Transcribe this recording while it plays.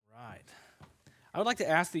I would like to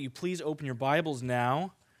ask that you please open your Bibles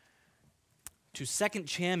now to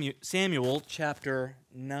 2 Samuel chapter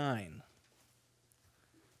 9.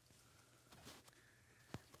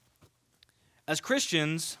 As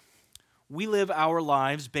Christians, we live our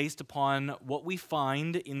lives based upon what we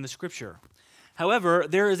find in the Scripture. However,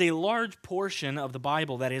 there is a large portion of the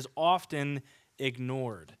Bible that is often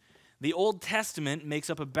ignored. The Old Testament makes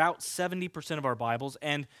up about 70% of our Bibles,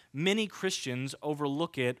 and many Christians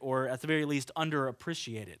overlook it, or at the very least,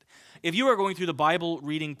 underappreciate it. If you are going through the Bible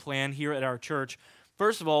reading plan here at our church,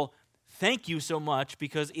 first of all, thank you so much,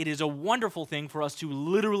 because it is a wonderful thing for us to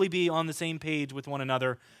literally be on the same page with one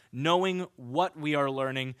another, knowing what we are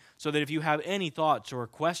learning, so that if you have any thoughts or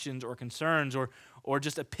questions or concerns or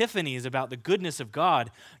just epiphanies about the goodness of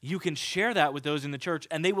God, you can share that with those in the church,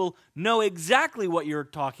 and they will know exactly what you're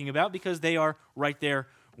talking about because they are right there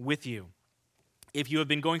with you. If you have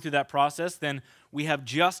been going through that process, then we have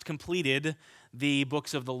just completed the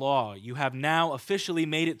books of the law. You have now officially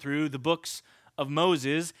made it through the books of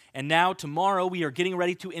Moses, and now tomorrow we are getting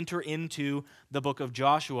ready to enter into the book of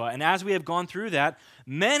Joshua. And as we have gone through that,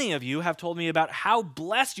 many of you have told me about how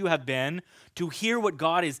blessed you have been to hear what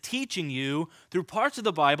God is teaching you through parts of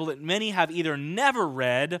the Bible that many have either never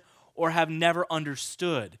read or have never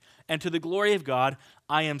understood. And to the glory of God,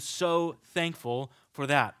 I am so thankful for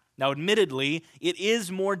that. Now, admittedly, it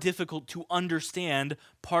is more difficult to understand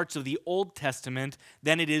parts of the Old Testament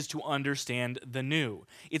than it is to understand the New.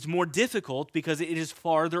 It's more difficult because it is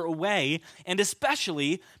farther away, and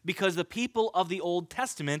especially because the people of the Old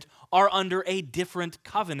Testament are under a different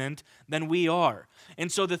covenant than we are.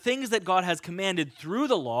 And so the things that God has commanded through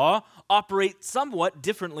the law operate somewhat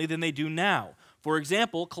differently than they do now. For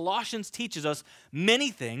example, Colossians teaches us many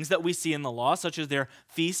things that we see in the law, such as their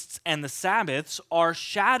feasts and the Sabbaths, are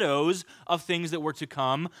shadows of things that were to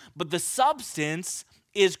come, but the substance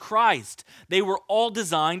is Christ. They were all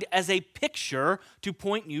designed as a picture to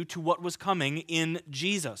point you to what was coming in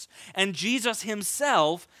Jesus. And Jesus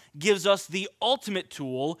himself gives us the ultimate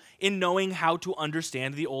tool in knowing how to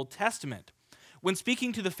understand the Old Testament. When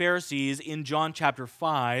speaking to the Pharisees in John chapter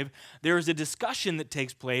 5, there is a discussion that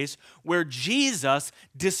takes place where Jesus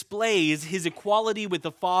displays his equality with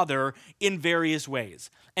the Father in various ways.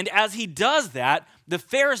 And as he does that, the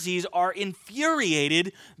Pharisees are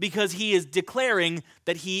infuriated because he is declaring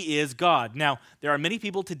that he is God. Now, there are many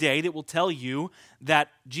people today that will tell you that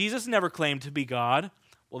Jesus never claimed to be God.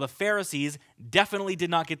 Well, the Pharisees definitely did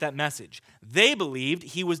not get that message. They believed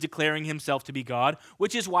he was declaring himself to be God,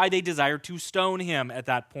 which is why they desired to stone him at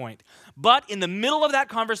that point. But in the middle of that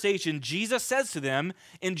conversation, Jesus says to them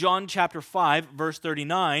in John chapter 5, verse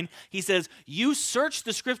 39, he says, "You search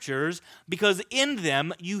the scriptures because in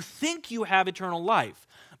them you think you have eternal life.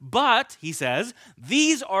 But," he says,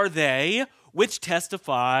 "these are they which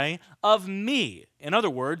testify of me." In other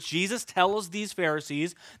words, Jesus tells these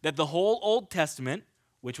Pharisees that the whole Old Testament,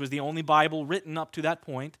 which was the only Bible written up to that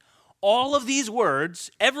point, all of these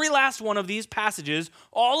words, every last one of these passages,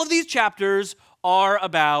 all of these chapters are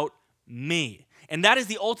about me. And that is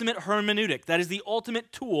the ultimate hermeneutic. That is the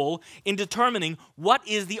ultimate tool in determining what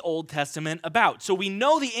is the Old Testament about. So we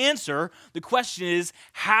know the answer. The question is,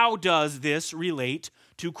 how does this relate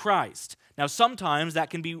to Christ? Now, sometimes that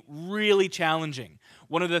can be really challenging.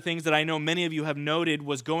 One of the things that I know many of you have noted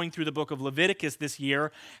was going through the book of Leviticus this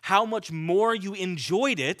year, how much more you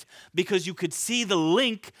enjoyed it because you could see the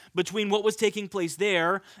link between what was taking place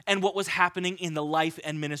there and what was happening in the life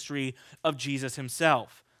and ministry of Jesus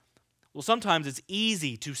himself. Well, sometimes it's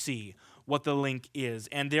easy to see what the link is,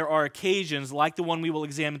 and there are occasions like the one we will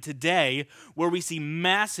examine today where we see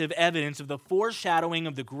massive evidence of the foreshadowing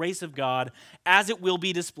of the grace of God as it will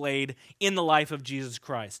be displayed in the life of Jesus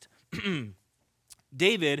Christ.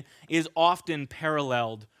 David is often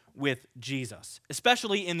paralleled with Jesus,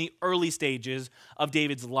 especially in the early stages of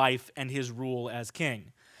David's life and his rule as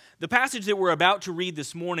king. The passage that we're about to read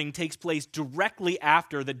this morning takes place directly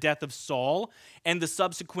after the death of Saul and the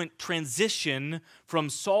subsequent transition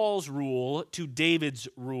from Saul's rule to David's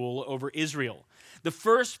rule over Israel. The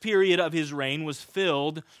first period of his reign was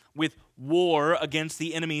filled with war against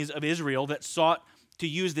the enemies of Israel that sought to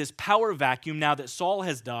use this power vacuum now that Saul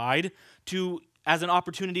has died as an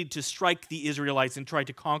opportunity to strike the Israelites and try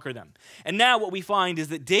to conquer them. And now what we find is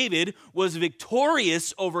that David was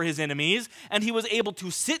victorious over his enemies, and he was able to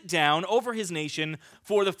sit down over his nation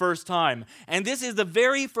for the first time. And this is the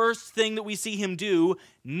very first thing that we see him do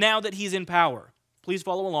now that he's in power. Please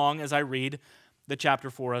follow along as I read the chapter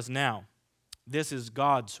for us now. This is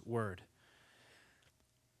God's word.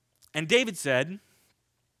 And David said,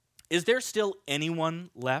 Is there still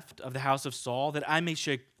anyone left of the house of Saul that I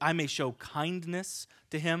may show kindness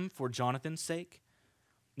to him for Jonathan's sake?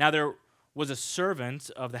 Now there was a servant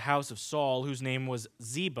of the house of Saul whose name was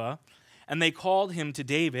Ziba, and they called him to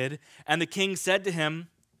David, and the king said to him,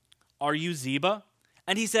 "Are you Ziba?"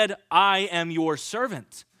 And he said, "I am your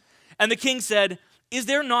servant." And the king said, "Is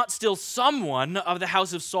there not still someone of the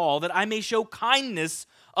house of Saul that I may show kindness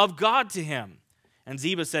of God to him?" And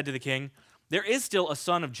Ziba said to the king, "There is still a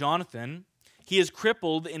son of Jonathan. He is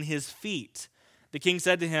crippled in his feet." The king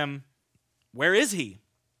said to him, "Where is he?"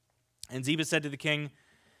 And Ziba said to the king,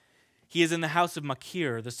 "He is in the house of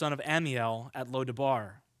Machir, the son of Ammiel, at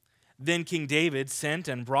Lodebar." Then King David sent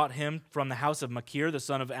and brought him from the house of Machir, the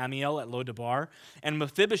son of Ammiel, at Lodebar. And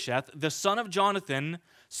Mephibosheth, the son of Jonathan,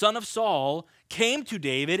 son of Saul, came to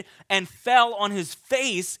David and fell on his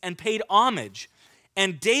face and paid homage.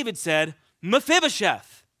 And David said,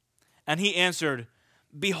 "Mephibosheth." And he answered,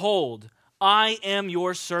 "Behold, I am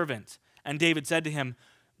your servant." And David said to him,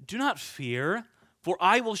 "Do not fear, for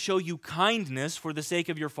I will show you kindness for the sake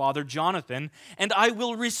of your father Jonathan, and I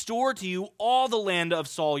will restore to you all the land of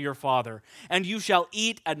Saul your father, and you shall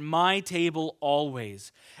eat at my table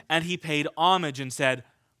always." And he paid homage and said,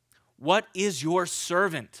 "What is your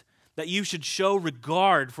servant, that you should show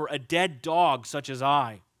regard for a dead dog such as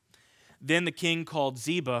I?" Then the king called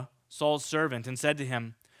Ziba, Saul's servant, and said to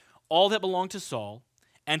him, "All that belonged to Saul,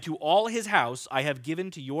 and to all his house I have given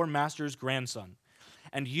to your master's grandson.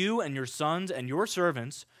 And you and your sons and your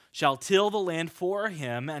servants shall till the land for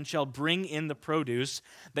him, and shall bring in the produce,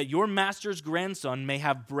 that your master's grandson may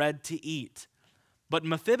have bread to eat. But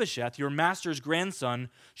Mephibosheth, your master's grandson,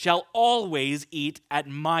 shall always eat at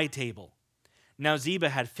my table." Now Ziba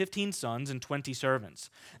had 15 sons and 20 servants.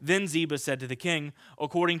 Then Ziba said to the king,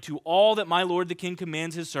 "According to all that my lord the king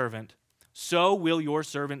commands his servant, so will your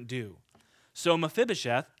servant do." So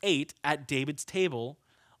Mephibosheth ate at David's table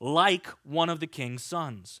like one of the king's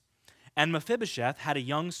sons. And Mephibosheth had a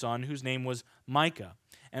young son whose name was Micah,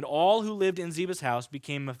 and all who lived in Ziba's house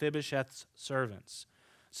became Mephibosheth's servants.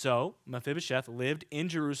 So Mephibosheth lived in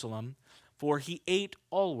Jerusalem, for he ate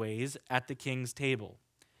always at the king's table.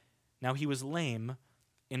 Now he was lame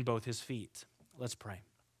in both his feet. Let's pray.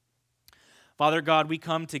 Father God, we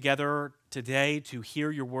come together today to hear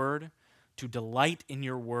your word, to delight in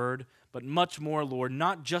your word, but much more, Lord,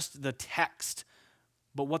 not just the text,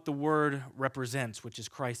 but what the word represents, which is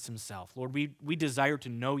Christ himself. Lord, we desire to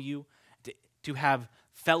know you, to have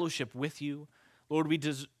fellowship with you. Lord, we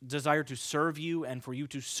desire to serve you and for you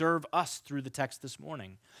to serve us through the text this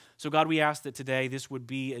morning. So God, we ask that today this would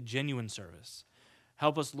be a genuine service.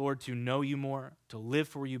 Help us, Lord, to know you more, to live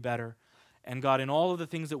for you better. And God, in all of the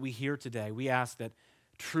things that we hear today, we ask that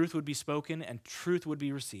truth would be spoken and truth would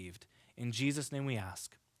be received. In Jesus' name we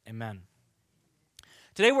ask. Amen.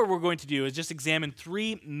 Today what we're going to do is just examine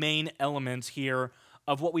three main elements here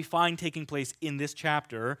of what we find taking place in this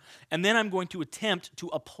chapter, and then I'm going to attempt to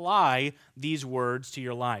apply these words to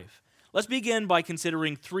your life. Let's begin by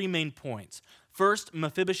considering three main points. First,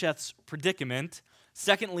 Mephibosheth's predicament.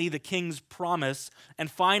 Secondly, the king's promise.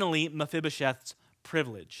 And finally, Mephibosheth's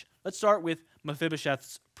privilege. Let's start with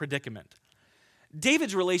Mephibosheth's predicament.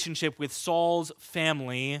 David's relationship with Saul's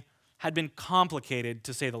family had been complicated,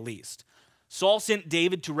 to say the least. Saul sent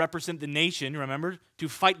David to represent the nation, remember, to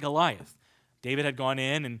fight Goliath. David had gone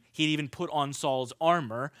in and he'd even put on Saul's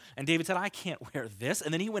armor, and David said, "I can't wear this."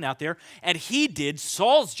 And then he went out there and he did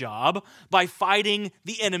Saul's job by fighting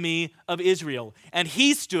the enemy of Israel. And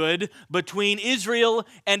he stood between Israel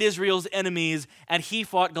and Israel's enemies, and he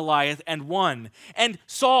fought Goliath and won. And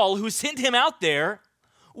Saul, who sent him out there,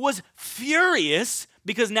 was furious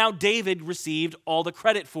because now David received all the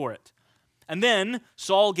credit for it. And then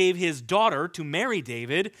Saul gave his daughter to marry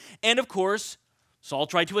David, and of course, Saul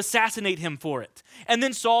tried to assassinate him for it. And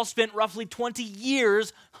then Saul spent roughly 20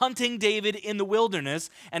 years hunting David in the wilderness,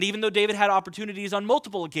 and even though David had opportunities on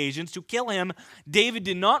multiple occasions to kill him, David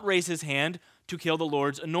did not raise his hand to kill the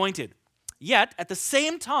Lord's anointed. Yet, at the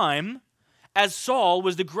same time, as Saul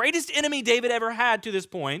was the greatest enemy David ever had to this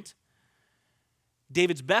point,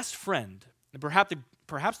 David's best friend, and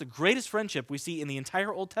perhaps the greatest friendship we see in the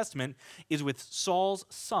entire Old Testament, is with Saul's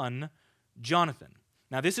son, Jonathan.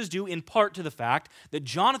 Now, this is due in part to the fact that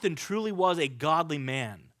Jonathan truly was a godly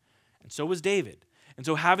man, and so was David. And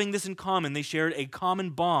so having this in common, they shared a common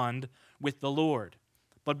bond with the Lord.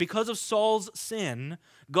 But because of Saul's sin,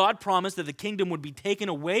 God promised that the kingdom would be taken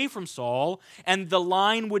away from Saul, and the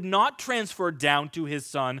line would not transfer down to his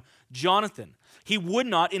son, Jonathan. He would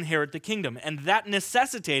not inherit the kingdom, and that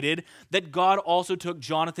necessitated that God also took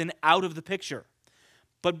Jonathan out of the picture.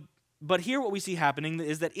 But here what we see happening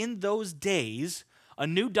is that in those days, A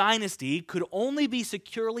new dynasty could only be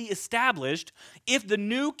securely established if the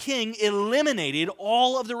new king eliminated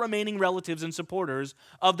all of the remaining relatives and supporters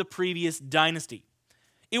of the previous dynasty.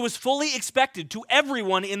 It was fully expected to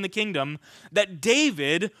everyone in the kingdom that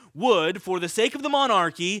David would, for the sake of the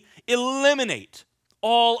monarchy, eliminate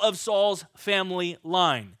all of Saul's family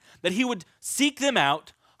line, that he would seek them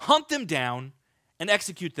out, hunt them down, and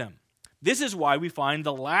execute them. This is why we find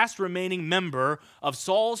the last remaining member of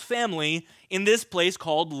Saul's family in this place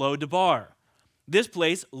called Lo-debar. This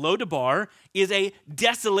place, Lo-debar, is a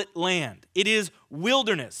desolate land. It is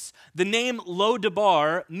wilderness. The name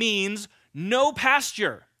Lo-debar means no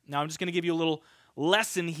pasture. Now, I'm just going to give you a little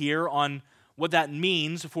lesson here on what that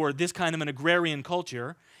means for this kind of an agrarian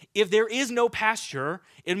culture. If there is no pasture,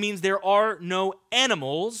 it means there are no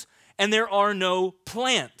animals and there are no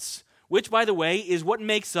plants, which, by the way, is what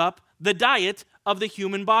makes up the diet of the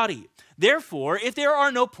human body. Therefore, if there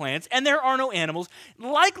are no plants and there are no animals,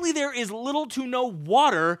 likely there is little to no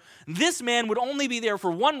water. This man would only be there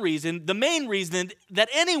for one reason. The main reason that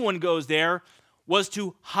anyone goes there was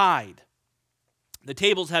to hide. The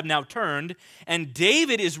tables have now turned, and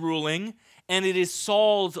David is ruling, and it is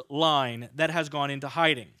Saul's line that has gone into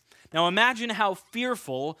hiding. Now imagine how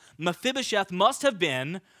fearful Mephibosheth must have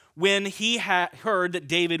been when he heard that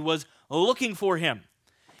David was looking for him.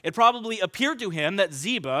 It probably appeared to him that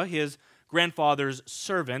Ziba, his grandfather's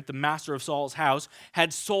servant, the master of Saul's house,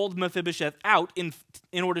 had sold Mephibosheth out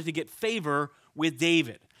in order to get favor with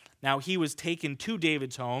David. Now, he was taken to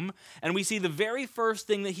David's home, and we see the very first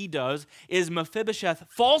thing that he does is Mephibosheth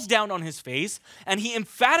falls down on his face, and he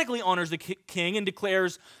emphatically honors the king and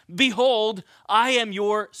declares, "Behold, I am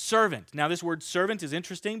your servant." Now, this word servant is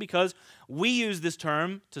interesting because we use this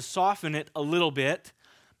term to soften it a little bit,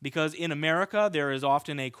 because in America, there is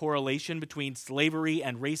often a correlation between slavery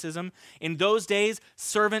and racism. In those days,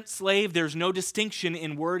 servant, slave, there's no distinction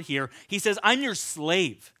in word here. He says, "I'm your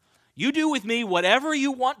slave. You do with me whatever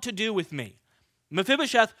you want to do with me."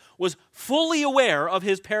 Mephibosheth was fully aware of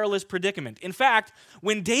his perilous predicament. In fact,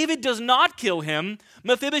 when David does not kill him,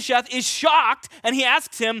 Mephibosheth is shocked, and he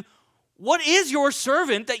asks him, "What is your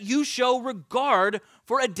servant that you show regard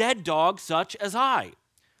for a dead dog such as I?"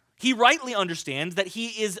 He rightly understands that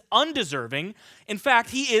he is undeserving. In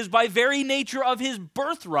fact, he is, by very nature of his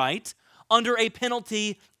birthright, under a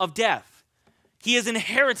penalty of death. He has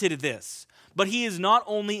inherited this, but he is not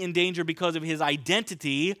only in danger because of his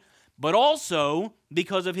identity, but also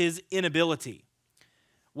because of his inability.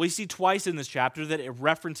 We see twice in this chapter that it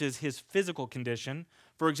references his physical condition.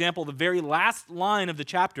 For example, the very last line of the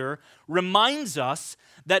chapter reminds us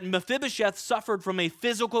that Mephibosheth suffered from a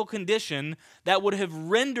physical condition that would have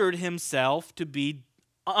rendered himself to be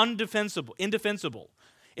indefensible.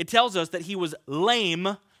 It tells us that he was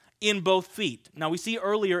lame in both feet. Now, we see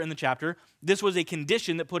earlier in the chapter, this was a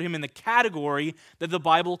condition that put him in the category that the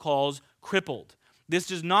Bible calls crippled.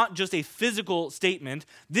 This is not just a physical statement.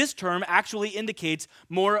 This term actually indicates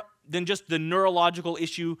more than just the neurological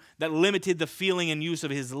issue that limited the feeling and use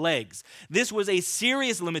of his legs. This was a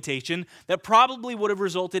serious limitation that probably would have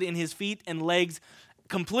resulted in his feet and legs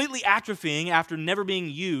completely atrophying after never being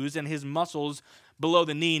used and his muscles below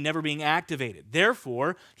the knee never being activated.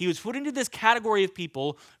 Therefore, he was put into this category of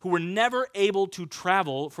people who were never able to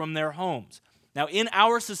travel from their homes. Now, in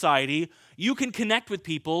our society, you can connect with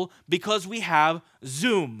people because we have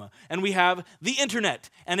Zoom and we have the internet.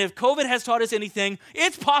 And if COVID has taught us anything,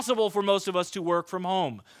 it's possible for most of us to work from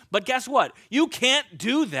home. But guess what? You can't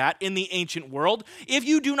do that in the ancient world. If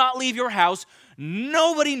you do not leave your house,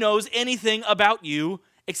 nobody knows anything about you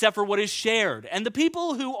except for what is shared. And the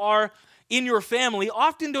people who are in your family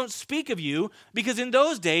often don't speak of you because in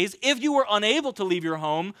those days, if you were unable to leave your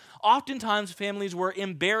home, oftentimes families were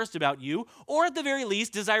embarrassed about you or at the very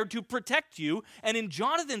least desired to protect you. And in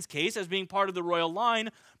Jonathan's case, as being part of the royal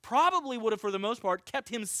line, probably would have for the most part kept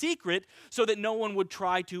him secret so that no one would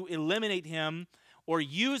try to eliminate him or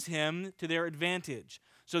use him to their advantage.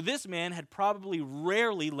 So this man had probably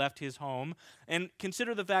rarely left his home, and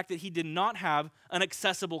consider the fact that he did not have an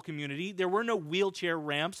accessible community. There were no wheelchair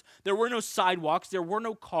ramps, there were no sidewalks, there were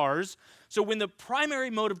no cars. So when the primary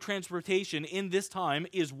mode of transportation in this time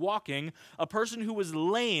is walking, a person who was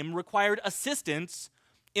lame required assistance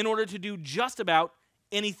in order to do just about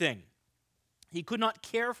anything. He could not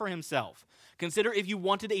care for himself. Consider if you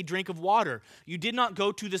wanted a drink of water, you did not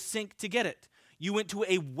go to the sink to get it. You went to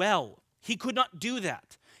a well. He could not do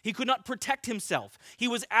that. He could not protect himself. He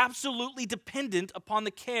was absolutely dependent upon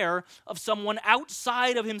the care of someone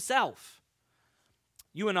outside of himself.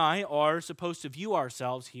 You and I are supposed to view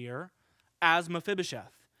ourselves here as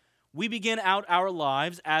Mephibosheth. We begin out our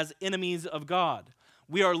lives as enemies of God.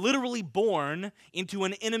 We are literally born into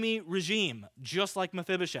an enemy regime, just like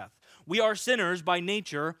Mephibosheth. We are sinners by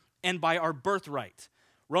nature and by our birthright.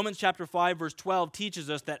 Romans chapter 5, verse 12 teaches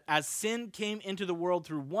us that as sin came into the world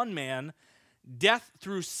through one man, death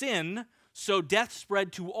through sin, so death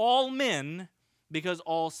spread to all men because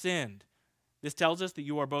all sinned. This tells us that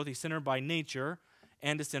you are both a sinner by nature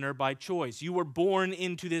and a sinner by choice. You were born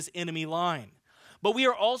into this enemy line. But we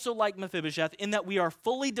are also like Mephibosheth in that we are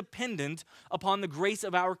fully dependent upon the grace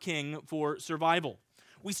of our King for survival.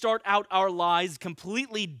 We start out our lives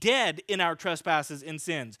completely dead in our trespasses and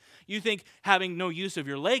sins. You think having no use of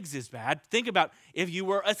your legs is bad. Think about if you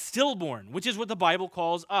were a stillborn, which is what the Bible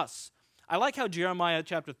calls us. I like how Jeremiah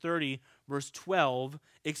chapter 30, verse 12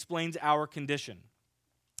 explains our condition.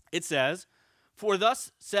 It says, "For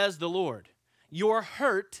thus says the Lord, your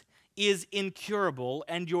hurt is incurable,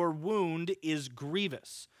 and your wound is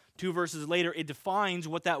grievous." 2 verses later, it defines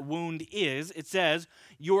what that wound is. It says,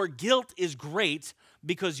 "Your guilt is great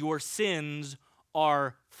because your sins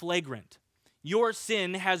are flagrant." Your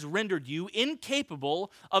sin has rendered you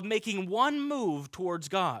incapable of making one move towards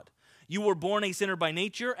God. You were born a sinner by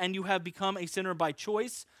nature, and you have become a sinner by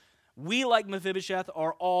choice. We, like Mephibosheth,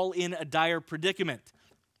 are all in a dire predicament.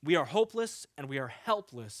 We are hopeless and we are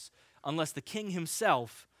helpless unless the king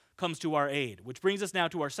himself comes to our aid. Which brings us now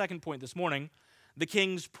to our second point this morning, the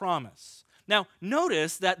king's promise. Now,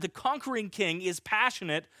 notice that the conquering king is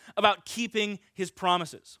passionate about keeping his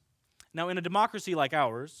promises. Now, in a democracy like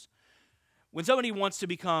ours, when somebody wants to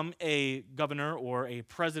become a governor or a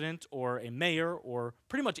president or a mayor or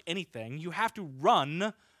pretty much anything, you have to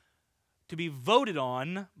run to be voted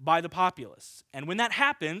on by the populace. And when that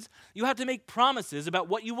happens, you have to make promises about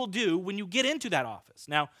what you will do when you get into that office.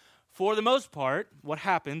 Now, for the most part, what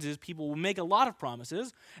happens is people will make a lot of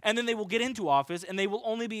promises, and then they will get into office, and they will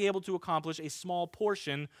only be able to accomplish a small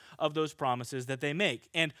portion of those promises that they make.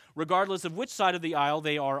 And regardless of which side of the aisle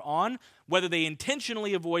they are on, whether they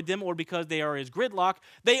intentionally avoid them or because they are as gridlock,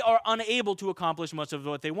 they are unable to accomplish much of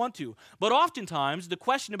what they want to. But oftentimes, the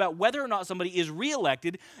question about whether or not somebody is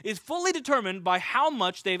reelected is fully determined by how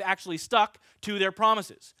much they've actually stuck to their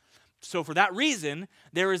promises. So for that reason,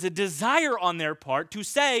 there is a desire on their part to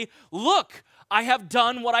say, look, I have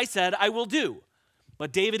done what I said I will do.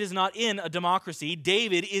 But David is not in a democracy.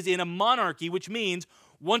 David is in a monarchy, which means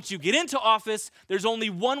once you get into office, there's only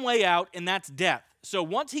one way out, and that's death. So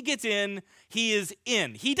once he gets in, he is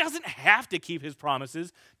in. He doesn't have to keep his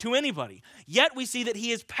promises to anybody. Yet we see that he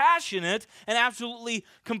is passionate and absolutely,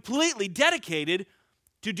 completely dedicated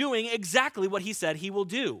to doing exactly what he said he will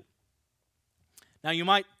do. Now you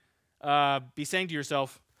might be saying to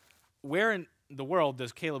yourself, where in the world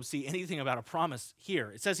does Caleb see anything about a promise here?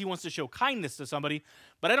 It says he wants to show kindness to somebody,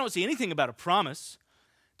 but I don't see anything about a promise.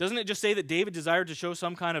 Doesn't it just say that David desired to show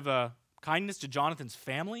some kind of kindness to Jonathan's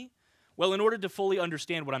family? Well, in order to fully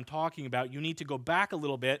understand what I'm talking about, you need to go back a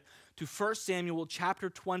little bit to 1 Samuel chapter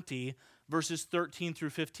 20, verses 13 through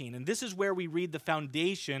 15. And this is where we read the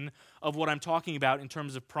foundation of what I'm talking about in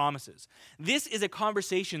terms of promises. This is a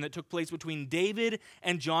conversation that took place between David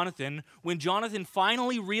and Jonathan when Jonathan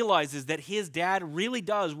finally realizes that his dad really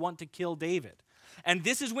does want to kill David. And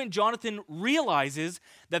this is when Jonathan realizes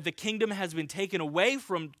that the kingdom has been taken away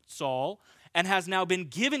from Saul and has now been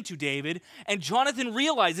given to David. And Jonathan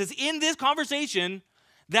realizes in this conversation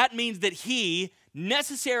that means that he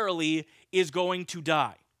necessarily is going to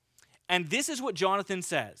die. And this is what Jonathan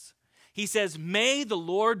says. He says, "May the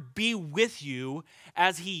Lord be with you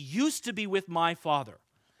as he used to be with my father.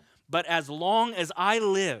 But as long as I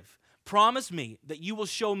live, promise me that you will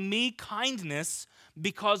show me kindness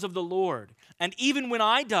because of the Lord. And even when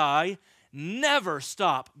I die, never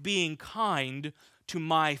stop being kind to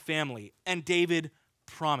my family." And David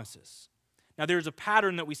promises. Now, there's a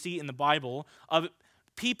pattern that we see in the Bible of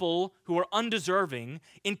people who are undeserving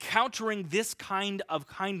encountering this kind of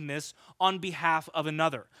kindness on behalf of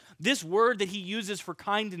another. This word that he uses for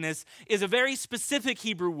kindness is a very specific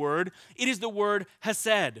Hebrew word. It is the word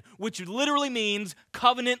hesed, which literally means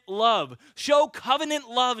covenant love. Show covenant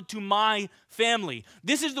love to my family.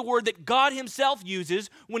 This is the word that God himself uses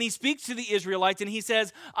when he speaks to the Israelites, and he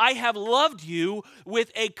says, "I have loved you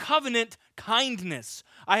with a covenant kindness.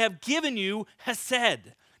 I have given you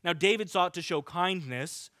hesed." Now, David sought to show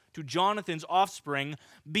kindness to Jonathan's offspring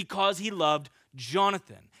because he loved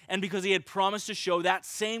Jonathan and because he had promised to show that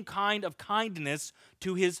same kind of kindness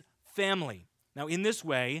to his family. Now, in this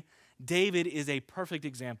way, David is a perfect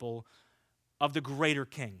example of the greater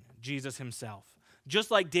king, Jesus himself. Just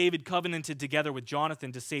like David covenanted together with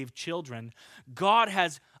Jonathan to save children, God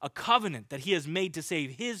has a covenant that he has made to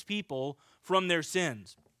save his people from their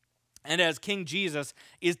sins. And as King Jesus,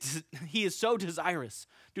 he is so desirous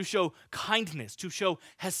to show kindness, to show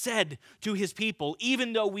hesed to his people,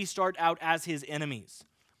 even though we start out as his enemies.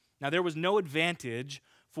 Now, there was no advantage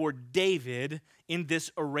for David in this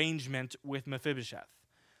arrangement with Mephibosheth.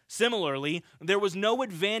 Similarly, there was no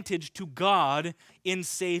advantage to God in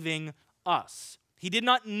saving us. He did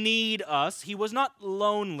not need us. He was not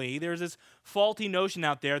lonely. There's this faulty notion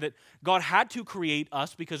out there that God had to create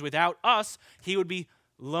us because without us, he would be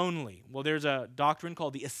lonely. Well, there's a doctrine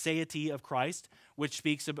called the aseity of Christ, which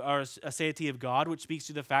speaks of our aseity of God, which speaks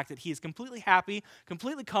to the fact that he is completely happy,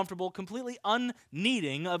 completely comfortable, completely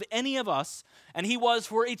unneeding of any of us, and he was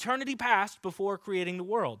for eternity past before creating the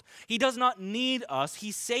world. He does not need us.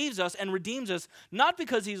 He saves us and redeems us, not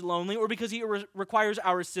because he's lonely or because he requires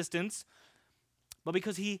our assistance, but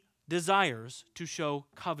because he desires to show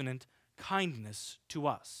covenant kindness to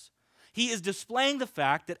us. He is displaying the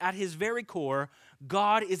fact that at his very core,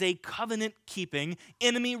 God is a covenant-keeping,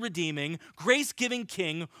 enemy-redeeming, grace-giving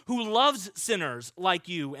king who loves sinners like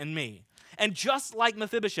you and me. And just like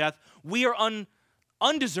Mephibosheth, we are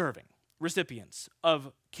undeserving recipients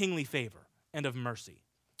of kingly favor and of mercy,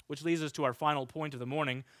 which leads us to our final point of the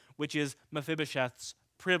morning, which is Mephibosheth's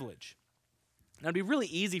privilege. Now, it'd be really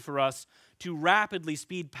easy for us to rapidly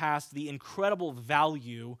speed past the incredible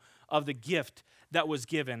value of the gift that was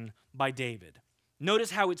given by David.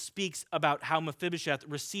 Notice how it speaks about how Mephibosheth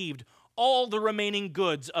received all the remaining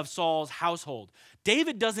goods of Saul's household.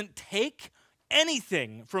 David doesn't take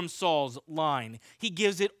anything from Saul's line. He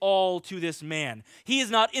gives it all to this man. He is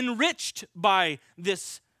not enriched by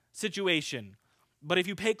this situation. But if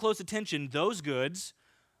you pay close attention, those goods,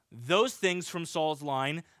 those things from Saul's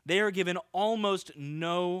line, they are given almost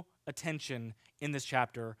no attention in this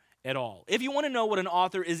chapter at all. If you want to know what an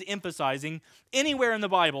author is emphasizing anywhere in the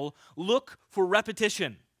Bible, look for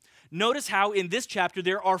repetition. Notice how in this chapter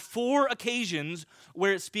there are 4 occasions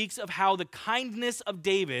where it speaks of how the kindness of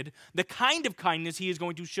David, the kind of kindness he is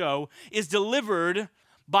going to show, is delivered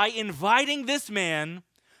by inviting this man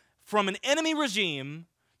from an enemy regime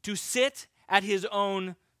to sit at his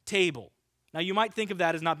own table. Now, you might think of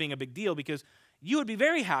that as not being a big deal because you would be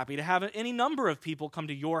very happy to have any number of people come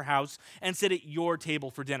to your house and sit at your table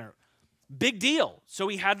for dinner. Big deal. So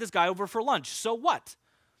he had this guy over for lunch. So what?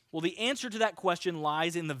 Well, the answer to that question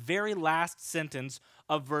lies in the very last sentence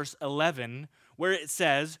of verse 11, where it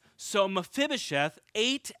says, "So Mephibosheth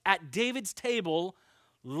ate at David's table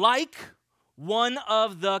like one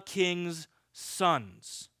of the king's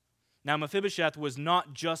sons." Now, Mephibosheth was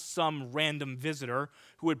not just some random visitor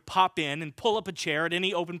who would pop in and pull up a chair at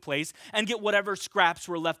any open place and get whatever scraps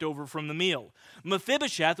were left over from the meal.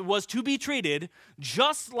 Mephibosheth was to be treated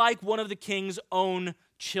just like one of the king's own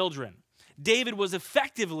children. David was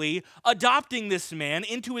effectively adopting this man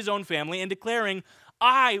into his own family and declaring,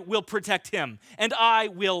 "I will protect him and I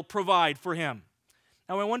will provide for him."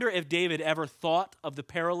 Now, I wonder if David ever thought of the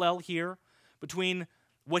parallel here between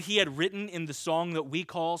what he had written in the song that we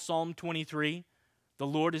call Psalm 23, "The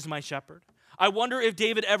Lord is my shepherd." I wonder if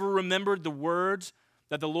David ever remembered the words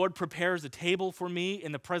that the Lord prepares a table for me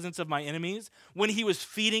in the presence of my enemies when he was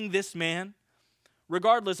feeding this man.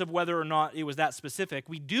 Regardless of whether or not it was that specific,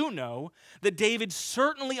 we do know that David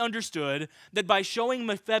certainly understood that by showing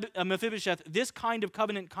Mephibosheth this kind of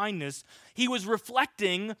covenant kindness, he was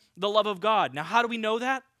reflecting the love of God. Now, how do we know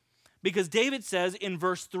that? Because David says in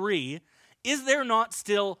verse 3, "Is there not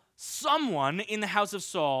still someone in the house of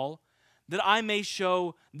Saul that I may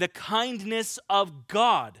show the kindness of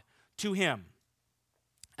God to him?"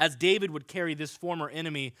 As David would carry this former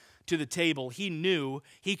enemy to the table, he knew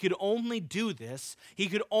he could only do this, he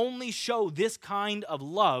could only show this kind of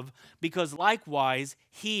love because likewise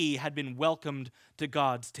he had been welcomed to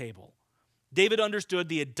God's table. David understood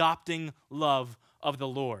the adopting love of the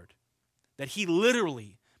Lord, that he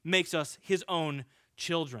literally makes us his own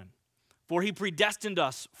children. For he predestined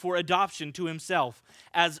us for adoption to himself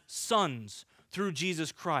as sons through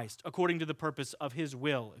Jesus Christ, according to the purpose of his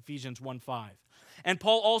will, Ephesians 1:5. And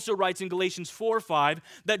Paul also writes in Galatians 4:5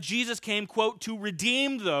 that Jesus came, quote, "to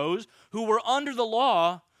redeem those who were under the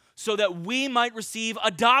law so that we might receive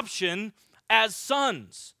adoption as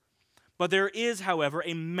sons." But there is, however,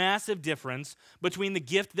 a massive difference between the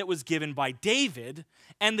gift that was given by David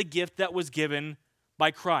and the gift that was given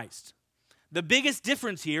by Christ. The biggest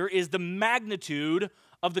difference here is the magnitude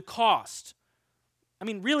of the cost. I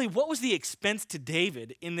mean, really, what was the expense to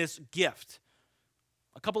David in this gift?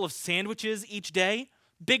 A couple of sandwiches each day?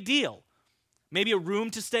 Big deal. Maybe a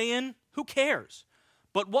room to stay in? Who cares?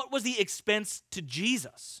 But what was the expense to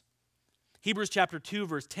Jesus? Hebrews chapter 2,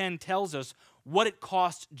 verse 10 tells us what it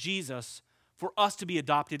cost Jesus for us to be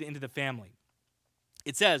adopted into the family.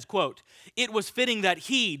 It says, quote, "It was fitting that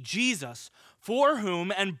he, Jesus, for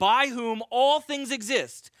whom and by whom all things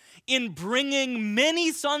exist, in bringing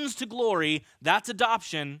many sons to glory," that's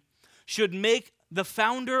adoption, "should make the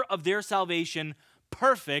founder of their salvation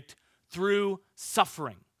perfect through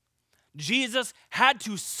suffering." Jesus had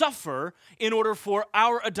to suffer in order for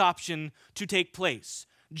our adoption to take place.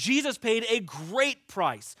 Jesus paid a great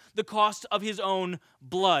price, the cost of his own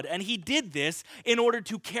blood, and he did this in order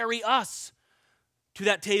to carry us to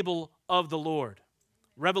that table of the Lord.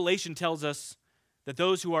 Revelation tells us that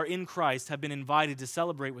those who are in Christ have been invited to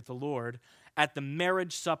celebrate with the Lord at the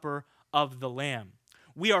marriage supper of the Lamb.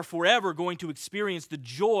 We are forever going to experience the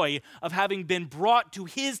joy of having been brought to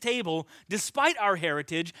his table despite our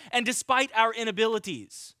heritage and despite our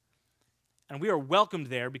inabilities. And we are welcomed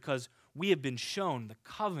there because we have been shown the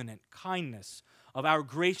covenant kindness of our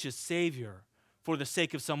gracious Savior for the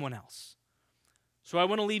sake of someone else. So I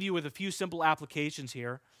want to leave you with a few simple applications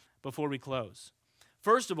here before we close.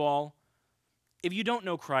 First of all, if you don't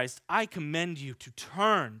know Christ, I commend you to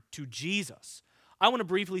turn to Jesus. I want to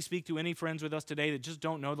briefly speak to any friends with us today that just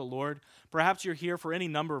don't know the Lord. Perhaps you're here for any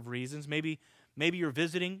number of reasons. Maybe you're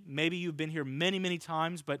visiting. Maybe you've been here many, many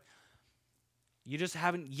times, but you just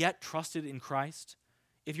haven't yet trusted in Christ.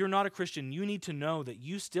 If you're not a Christian, you need to know that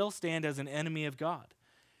you still stand as an enemy of God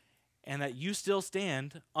and that you still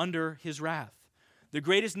stand under his wrath. The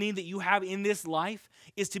greatest need that you have in this life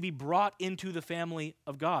is to be brought into the family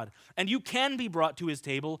of God. And you can be brought to his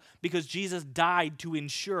table because Jesus died to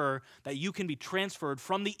ensure that you can be transferred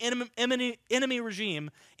from the enemy regime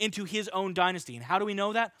into his own dynasty. And how do we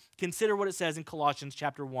know that? Consider what it says in Colossians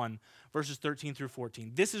chapter 1, verses 13 through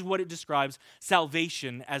 14. This is what it describes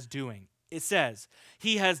salvation as doing. It says,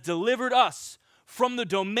 "He has delivered us from the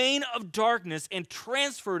domain of darkness and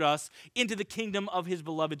transferred us into the kingdom of his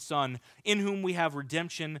beloved Son, in whom we have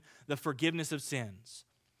redemption, the forgiveness of sins."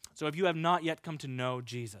 So if you have not yet come to know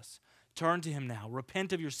Jesus, turn to him now,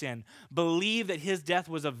 repent of your sin, believe that his death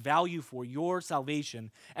was of value for your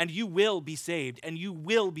salvation, and you will be saved, and you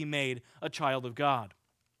will be made a child of God.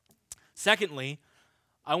 Secondly,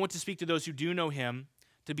 I want to speak to those who do know him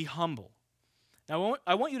to be humble. Now,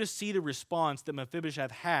 I want you to see the response that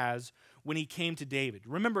Mephibosheth has when he came to David.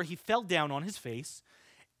 Remember, he fell down on his face,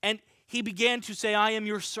 and he began to say, "I am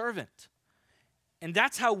your servant." And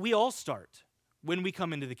that's how we all start when we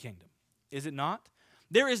come into the kingdom, is it not?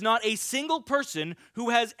 There is not a single person who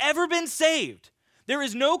has ever been saved. There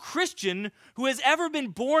is no Christian who has ever been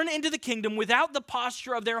born into the kingdom without the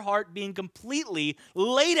posture of their heart being completely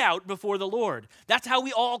laid out before the Lord. That's how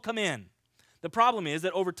we all come in. The problem is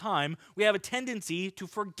that over time, we have a tendency to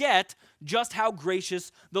forget just how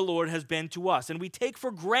gracious the Lord has been to us, and we take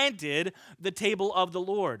for granted the table of the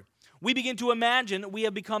Lord. We begin to imagine that we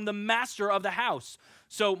have become the master of the house.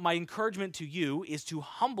 So my encouragement to you is to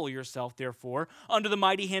humble yourself, therefore, under the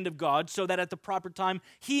mighty hand of God, so that at the proper time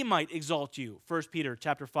he might exalt you. 1 Peter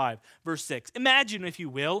chapter 5, verse 6. Imagine, if you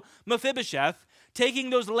will, Mephibosheth taking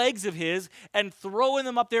those legs of his and throwing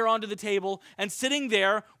them up there onto the table and sitting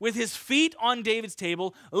there with his feet on David's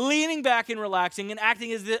table, leaning back and relaxing and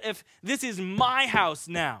acting as if this is my house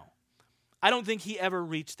now. I don't think he ever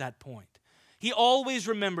reached that point. He always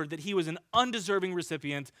remembered that he was an undeserving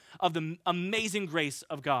recipient of the amazing grace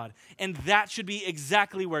of God. And that should be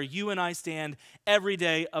exactly where you and I stand every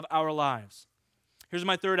day of our lives. Here's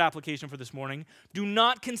my third application for this morning. Do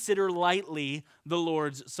not consider lightly the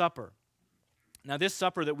Lord's Supper. Now, this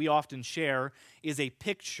supper that we often share is a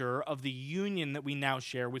picture of the union that we now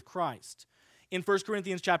share with Christ. In 1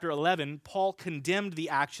 Corinthians chapter 11, Paul condemned the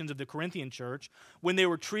actions of the Corinthian church when they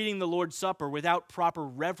were treating the Lord's Supper without proper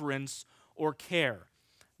reverence or care.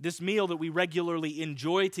 This meal that we regularly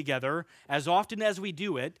enjoy together, as often as we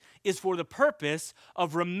do it, is for the purpose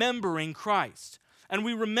of remembering Christ. And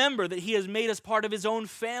we remember that he has made us part of his own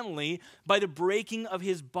family by the breaking of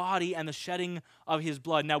his body and the shedding of his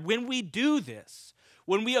blood. Now, when we do this,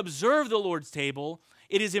 when we observe the Lord's table,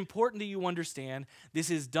 it is important that you understand this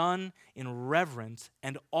is done in reverence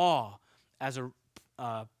and awe as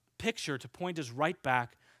a picture to point us right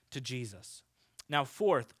back to Jesus. Now,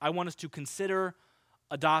 fourth, I want us to consider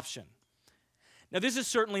adoption. Now, this is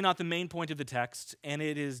certainly not the main point of the text, and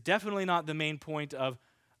it is definitely not the main point of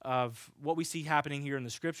what we see happening here in the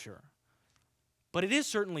Scripture. But it is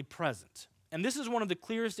certainly present. And this is one of the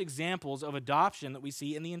clearest examples of adoption that we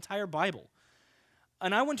see in the entire Bible.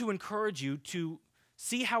 And I want to encourage you to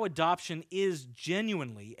see how adoption is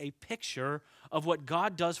genuinely a picture of what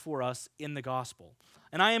God does for us in the gospel.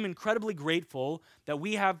 And I am incredibly grateful that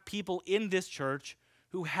we have people in this church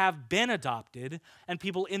who have been adopted and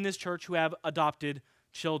people in this church who have adopted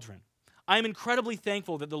children. I am incredibly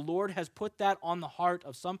thankful that the Lord has put that on the heart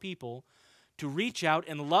of some people to reach out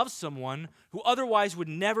and love someone who otherwise would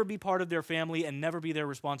never be part of their family and never be their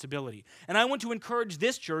responsibility. And I want to encourage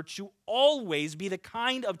this church to always be the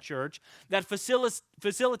kind of church that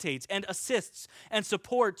facilitates and assists and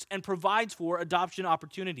supports and provides for adoption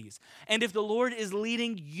opportunities. And if the Lord is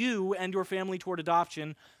leading you and your family toward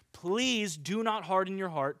adoption, please do not harden your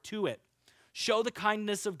heart to it. Show the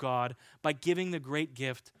kindness of God by giving the great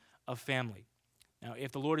gift of family. Now,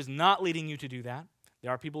 if the Lord is not leading you to do that, there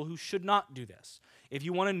are people who should not do this. If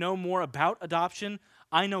you want to know more about adoption,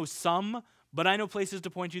 I know some, but I know places to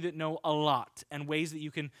point you that know a lot and ways that you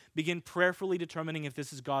can begin prayerfully determining if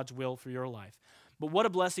this is God's will for your life. But what a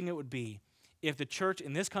blessing it would be if the church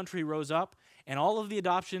in this country rose up and all of the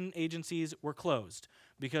adoption agencies were closed,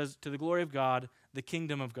 because to the glory of God, the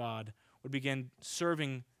kingdom of God would begin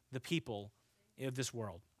serving the people of this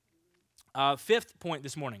world. Fifth point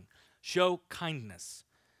this morning, show kindness.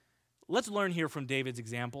 Let's learn here from David's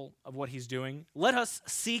example of what he's doing. Let us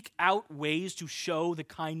seek out ways to show the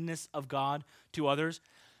kindness of God to others.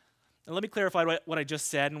 And let me clarify what I just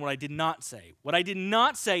said and what I did not say. What I did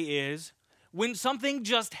not say is when something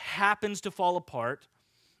just happens to fall apart,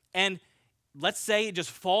 and let's say it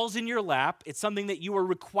just falls in your lap, it's something that you are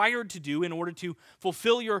required to do in order to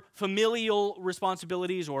fulfill your familial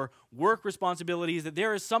responsibilities or work responsibilities, that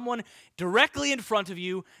there is someone directly in front of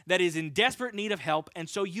you that is in desperate need of help, and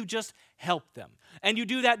so you just help them. And you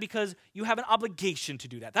do that because you have an obligation to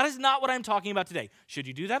do that. That is not what I'm talking about today. Should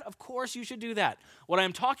you do that? Of course you should do that. What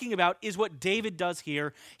I'm talking about is what David does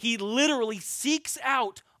here. He literally seeks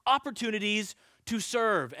out opportunities to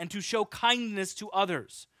serve and to show kindness to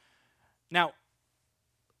others. Now,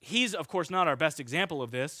 he's, of course, not our best example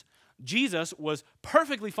of this. Jesus was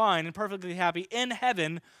perfectly fine and perfectly happy in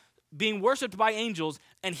heaven, being worshiped by angels,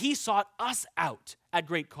 and he sought us out at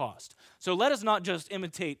great cost. So let us not just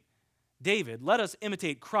imitate David. Let us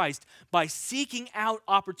imitate Christ by seeking out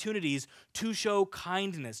opportunities to show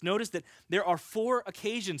kindness. Notice that there are 4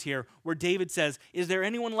 occasions here where David says, "Is there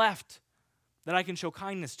anyone left that I can show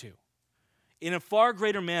kindness to?" In a far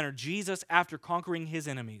greater manner, Jesus, after conquering his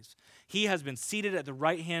enemies, he has been seated at the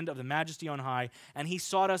right hand of the Majesty on high, and he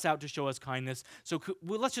sought us out to show us kindness. So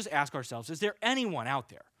let's just ask ourselves, is there anyone out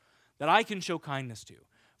there that I can show kindness to?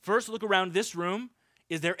 First, look around this room.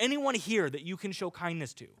 Is there anyone here that you can show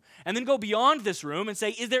kindness to? And then go beyond this room and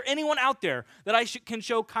say, is there anyone out there that I can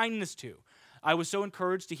show kindness to? I was so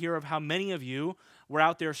encouraged to hear of how many of you were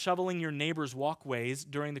out there shoveling your neighbors' walkways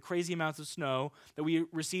during the crazy amounts of snow that we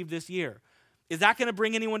received this year. Is that going to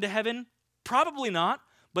bring anyone to heaven? Probably not.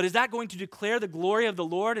 But is that going to declare the glory of the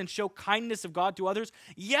Lord and show kindness of God to others?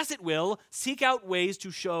 Yes, it will. Seek out ways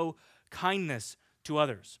to show kindness to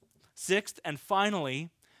others. Sixth, and finally,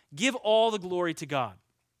 give all the glory to God.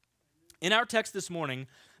 In our text this morning,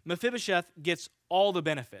 Mephibosheth gets all the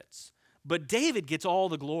benefits, but David gets all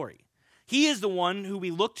the glory. He is the one who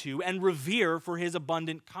we look to and revere for his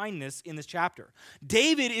abundant kindness in this chapter.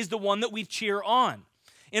 David is the one that we cheer on.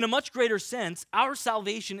 In a much greater sense, our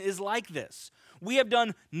salvation is like this. We have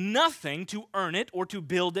done nothing to earn it or to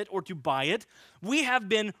build it or to buy it. We have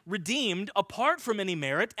been redeemed apart from any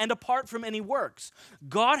merit and apart from any works.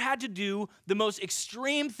 God had to do the most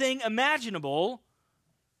extreme thing imaginable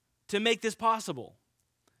to make this possible.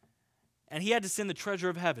 And he had to send the treasure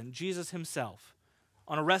of heaven, Jesus himself,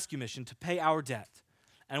 on a rescue mission to pay our debt.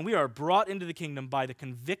 And we are brought into the kingdom by the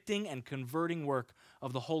convicting and converting work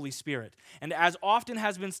of the Holy Spirit. And as often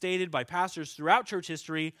has been stated by pastors throughout church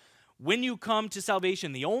history, when you come to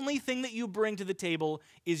salvation, the only thing that you bring to the table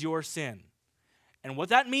is your sin. And what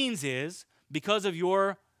that means is, because of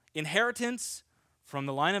your inheritance from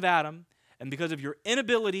the line of Adam, and because of your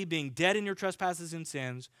inability being dead in your trespasses and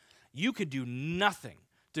sins, you could do nothing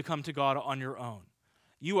to come to God on your own.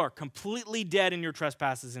 You are completely dead in your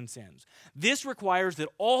trespasses and sins. This requires that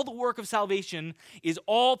all the work of salvation is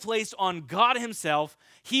all placed on God himself.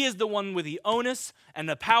 He is the one with the onus and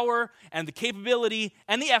the power and the capability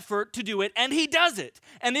and the effort to do it, and he does it.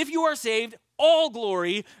 And if you are saved, all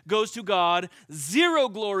glory goes to God. 0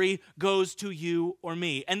 glory goes to you or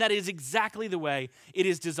me. And that is exactly the way it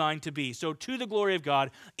is designed to be. So to the glory of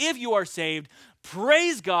God, if you are saved,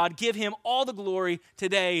 praise God, give him all the glory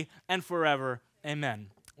today and forever. Amen.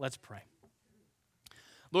 Let's pray.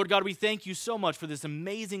 Lord God, we thank you so much for this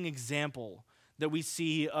amazing example that we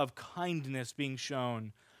see of kindness being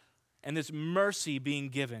shown and this mercy being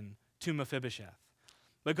given to Mephibosheth.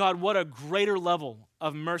 But God, what a greater level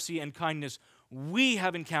of mercy and kindness we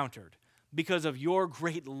have encountered because of your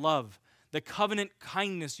great love, the covenant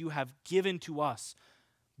kindness you have given to us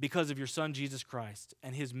because of your Son, Jesus Christ,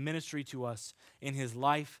 and his ministry to us in his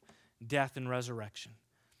life, death, and resurrection.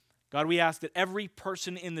 God, we ask that every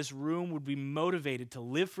person in this room would be motivated to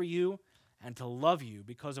live for you and to love you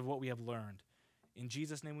because of what we have learned. In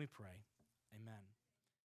Jesus' name we pray.